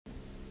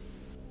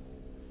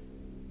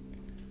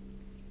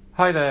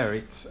Hi there,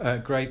 it's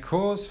Greg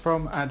Cause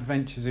from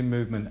Adventures in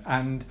Movement,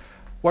 and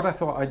what I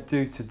thought I'd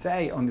do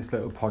today on this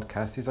little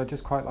podcast is I'd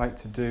just quite like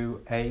to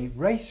do a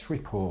race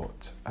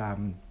report.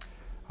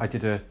 I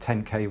did a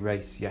 10k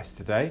race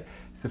yesterday.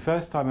 It's the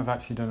first time I've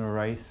actually done a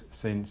race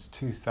since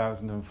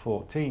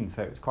 2014,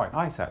 so it was quite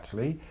nice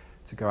actually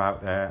to go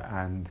out there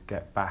and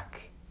get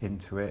back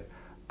into it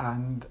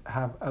and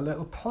have a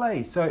little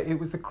play. So it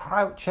was the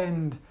Crouch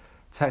End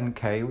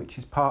 10k, which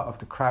is part of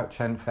the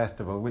Crouch End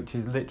Festival, which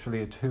is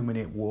literally a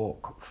 2-minute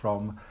walk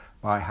from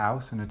my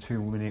house and a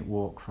 2-minute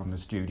walk from the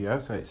studio,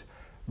 so it's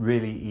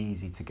really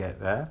easy to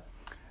get there.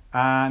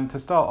 And to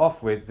start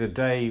off with, the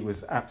day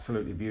was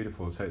absolutely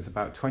beautiful. So it's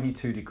about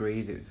 22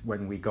 degrees. It was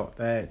when we got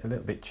there. It's a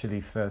little bit chilly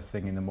first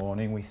thing in the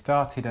morning. We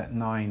started at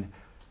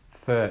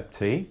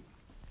 9:30,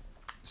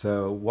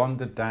 so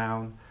wandered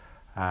down,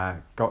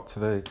 got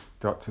to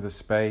the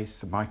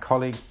space. My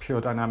colleagues,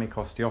 Pure Dynamic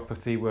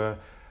Osteopathy, were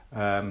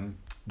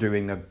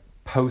doing a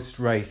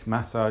post-race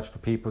massage for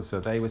people, so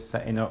they were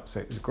setting up, so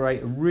it was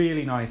great, a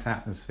really nice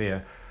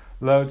atmosphere,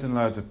 loads and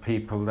loads of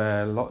people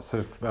there, lots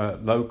of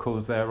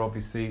locals there,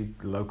 obviously,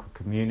 the local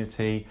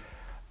community,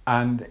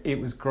 and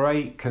it was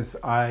great because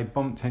I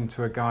bumped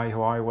into a guy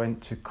who I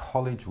went to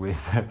college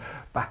with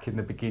back in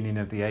the beginning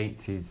of the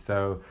 80s,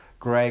 so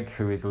Greg,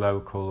 who is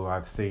local, who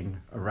I've seen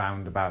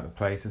around about the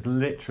place, has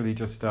literally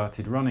just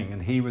started running,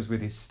 and he was with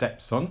his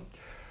stepson,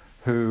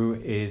 who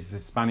is a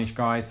Spanish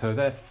guy. So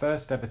their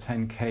first ever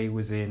 10k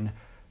was in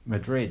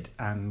Madrid,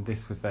 and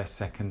this was their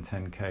second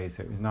 10k,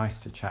 so it was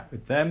nice to chat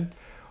with them.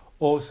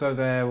 Also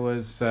there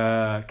was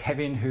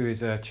Kevin, who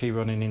is a chi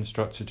running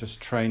instructor just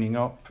training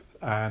up,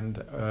 and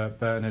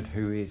Bernard,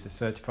 who is a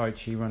certified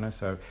chi runner,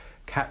 so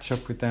catch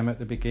up with them at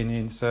the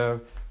beginning.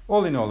 So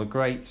all in all, a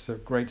great sort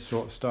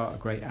of start, a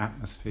great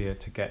atmosphere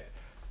to get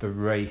the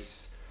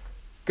race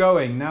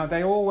going. Now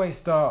they always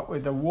start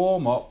with a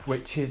warm-up,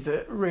 which is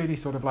a really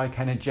sort of like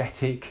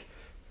energetic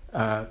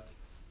 1980s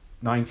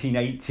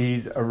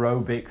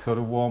aerobic sort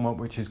of warm-up,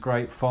 which is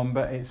great fun,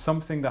 but it's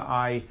something that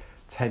I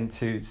tend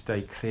to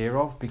stay clear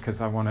of because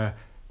I want to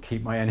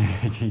keep my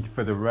energy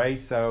for the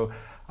race. So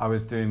I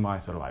was doing my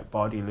sort of like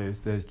body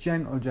loosers,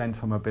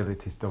 gentle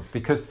mobility stuff,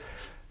 because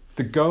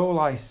the goal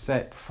I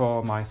set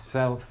for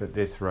myself at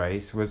this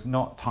race was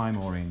not time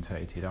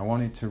orientated. I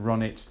wanted to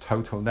run it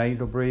total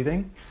nasal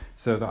breathing,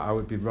 so that I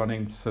would be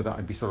running, so that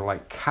I'd be sort of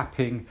like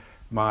capping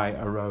my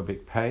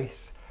aerobic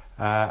pace.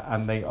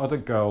 And the other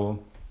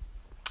goal,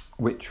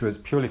 which was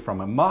purely from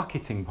a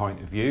marketing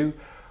point of view,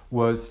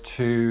 was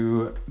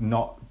to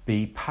not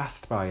be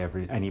passed by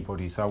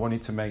anybody. So I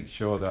wanted to make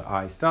sure that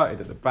I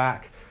started at the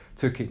back,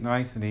 took it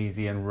nice and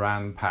easy, and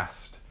ran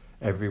past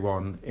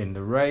everyone in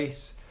the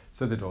race,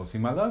 so they'd all see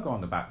my logo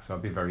on the back. So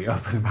I'd be very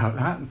open about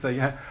that and say,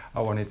 yeah,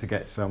 I wanted to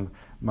get some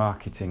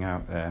marketing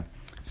out there.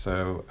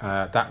 So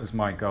that was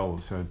my goal.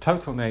 So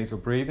total nasal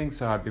breathing.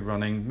 So I'd be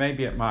running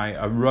maybe at my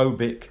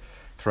aerobic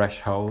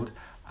threshold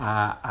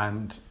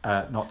and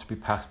not to be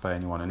passed by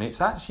anyone. And it's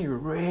actually a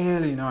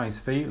really nice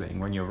feeling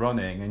when you're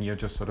running and you're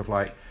just sort of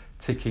like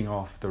ticking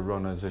off the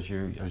runners as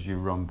you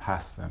run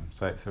past them.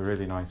 So it's a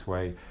really nice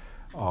way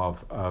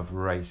of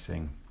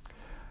racing.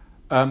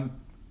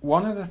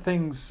 One of the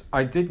things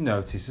I did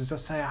notice is,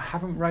 I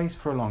haven't raced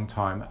for a long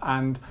time,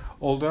 and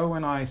although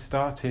when I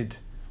started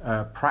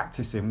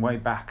practicing way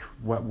back,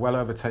 well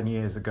over 10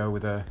 years ago,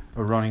 with a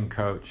running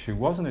coach who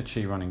wasn't a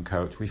chi running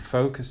coach, we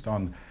focused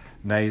on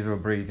nasal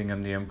breathing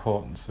and the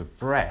importance of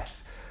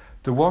breath.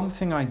 The one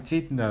thing I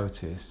did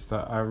notice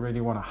that I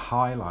really want to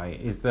highlight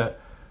is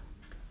that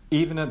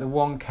even at the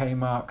 1k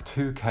mark,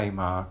 2k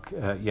mark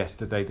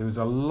yesterday, there was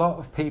a lot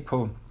of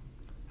people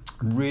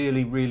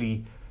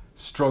really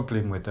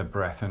struggling with their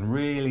breath and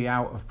really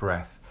out of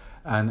breath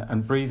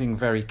and breathing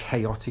very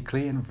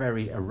chaotically and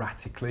very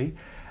erratically.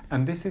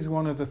 And this is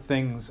one of the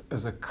things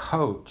as a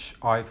coach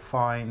I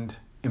find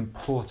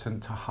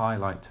important to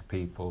highlight to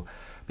people,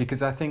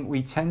 because I think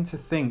we tend to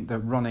think that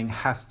running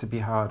has to be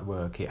hard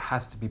work, it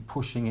has to be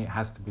pushing, it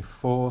has to be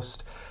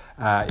forced,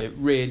 it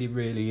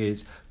really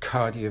is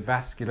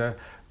cardiovascular.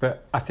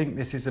 But I think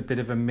this is a bit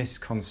of a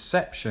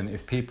misconception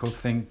if people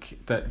think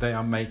that they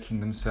are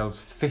making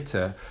themselves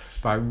fitter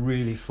by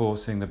really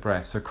forcing the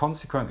breath. So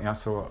consequently, I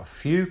saw a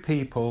few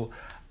people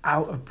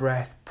out of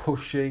breath,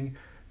 pushing.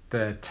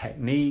 Their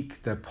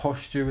technique, their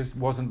posture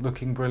wasn't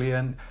looking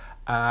brilliant.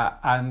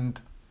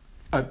 And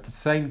at the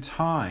same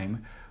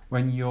time,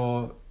 when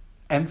you're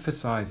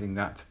emphasizing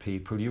that to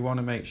people, you want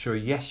to make sure,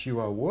 yes, you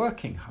are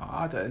working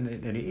hard, and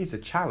it is a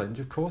challenge.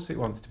 Of course it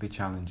wants to be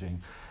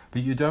challenging.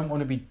 But you don't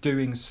want to be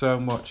doing so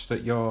much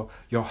that your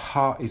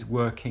heart is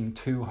working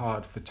too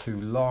hard for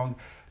too long,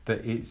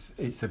 that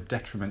it's a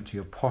detriment to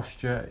your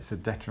posture, it's a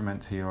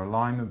detriment to your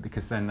alignment,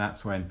 because then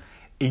that's when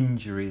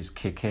injuries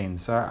kick in.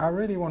 So I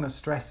really want to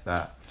stress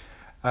that.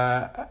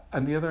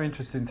 And the other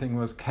interesting thing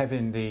was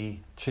Kevin, the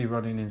chi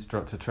running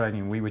instructor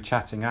training, we were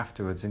chatting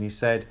afterwards, and he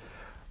said,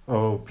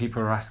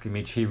 people are asking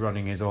me, chi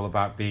running is all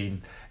about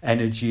being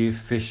energy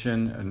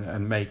efficient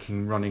and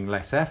making running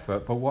less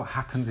effort, but what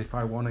happens if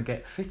I want to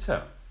get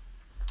fitter?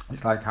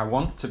 It's like I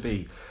want to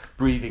be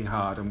breathing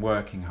hard and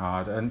working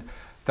hard, and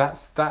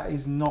that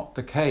is not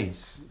the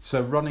case.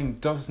 So running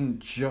doesn't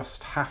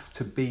just have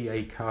to be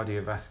a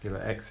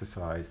cardiovascular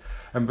exercise.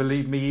 And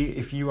believe me,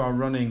 if you are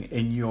running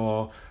in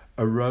your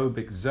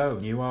aerobic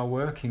zone, you are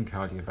working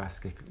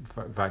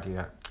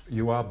cardiovascular.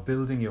 You are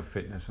building your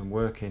fitness and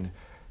working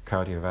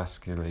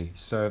cardiovascularly.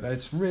 So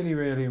it's really,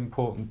 really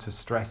important to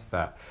stress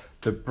that.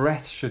 The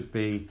breath should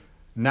be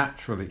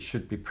natural, it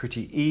should be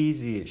pretty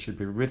easy, it should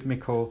be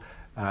rhythmical,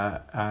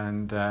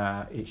 and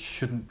it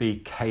shouldn't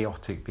be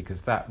chaotic,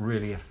 because that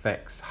really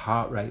affects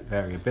heart rate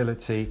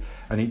variability,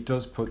 and it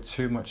does put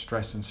too much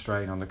stress and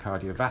strain on the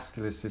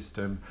cardiovascular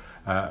system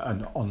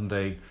and on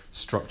the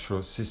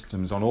structural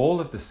systems, on all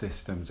of the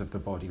systems of the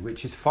body,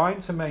 which is fine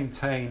to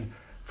maintain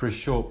for a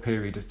short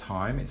period of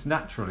time. It's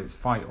natural, it's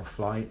fight or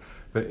flight,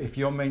 but if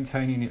you're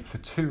maintaining it for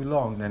too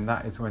long, then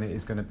that is when it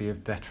is going to be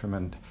of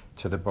detriment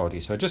to the body.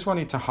 So I just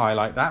wanted to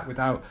highlight that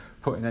without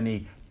putting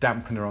any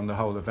dampener on the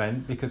whole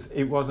event, because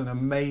it was an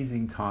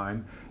amazing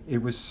time.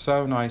 It was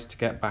so nice to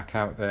get back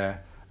out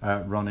there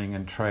running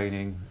and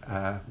training,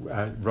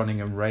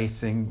 running and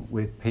racing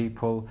with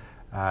people,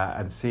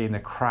 and seeing the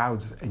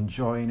crowds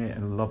enjoying it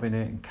and loving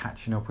it and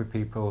catching up with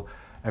people,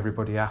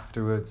 everybody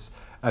afterwards.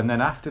 And then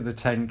after the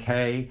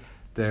 10K,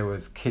 there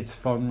was kids'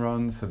 fun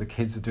runs, so the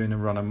kids are doing a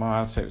run a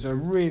mile. So it was a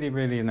really,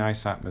 really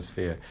nice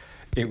atmosphere.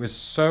 It was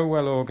so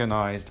well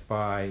organised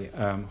by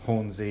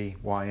Hornsey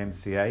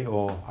YMCA,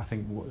 or I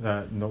think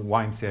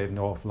YMCA of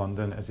North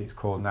London, as it's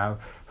called now,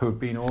 who have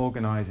been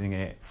organising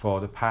it for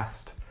the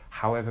past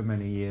however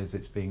many years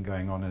it's been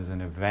going on as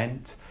an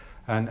event,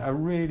 and a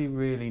really,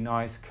 really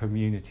nice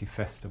community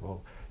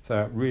festival.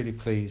 So really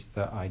pleased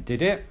that I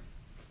did it.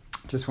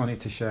 Just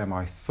wanted to share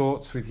my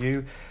thoughts with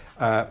you.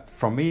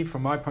 From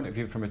my point of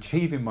view, from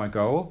achieving my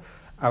goal,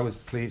 I was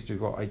pleased with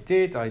what I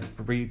did. I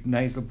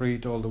nasal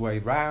breathed all the way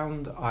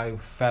round. I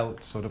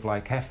felt sort of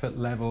like effort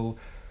level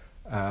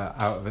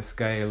out of a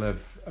scale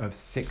of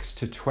 6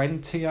 to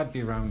 20. I'd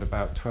be around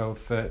about 12,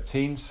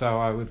 13. So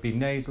I would be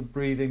nasal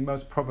breathing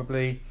most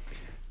probably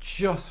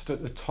just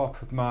at the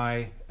top of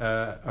my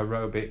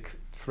aerobic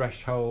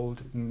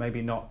threshold,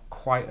 maybe not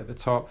quite at the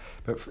top,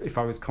 but if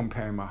I was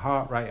comparing my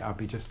heart rate, I'd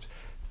be just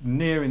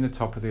nearing the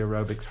top of the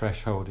aerobic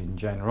threshold in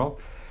general.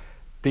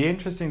 The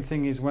interesting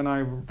thing is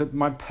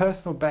my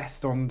personal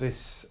best on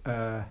this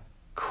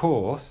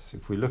course,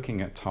 if we're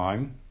looking at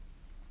time,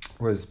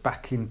 was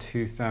back in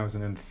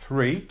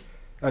 2003.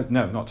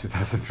 No, not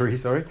 2003,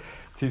 sorry,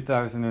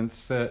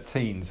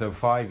 2013, so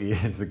 5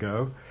 years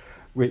ago,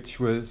 which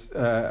was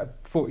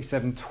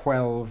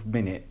 47:12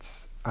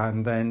 minutes.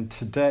 And then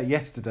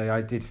yesterday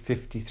I did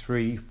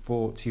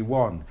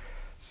 53:41.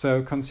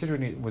 So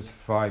considering it was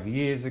 5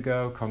 years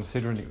ago,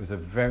 considering it was a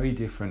very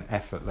different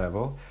effort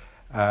level,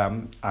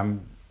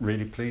 I'm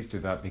really pleased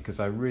with that, because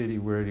I really,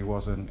 really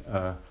wasn't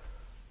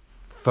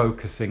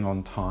focusing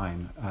on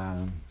time.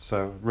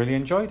 So really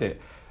enjoyed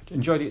it.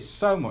 Enjoyed it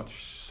so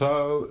much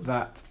so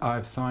that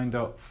I've signed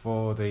up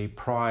for the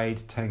Pride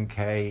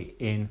 10K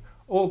in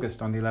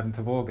August, on the 11th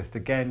of August.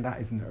 Again,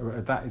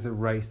 that is a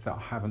race that I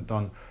haven't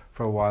done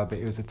for a while, but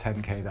it was a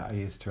 10K that I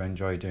used to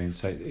enjoy doing.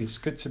 So it's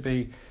good to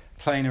be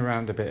playing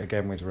around a bit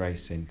again with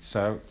racing.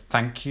 So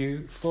thank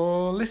you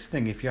for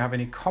listening. If you have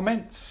any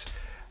comments,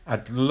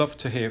 I'd love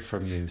to hear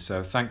from you.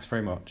 So thanks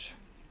very much.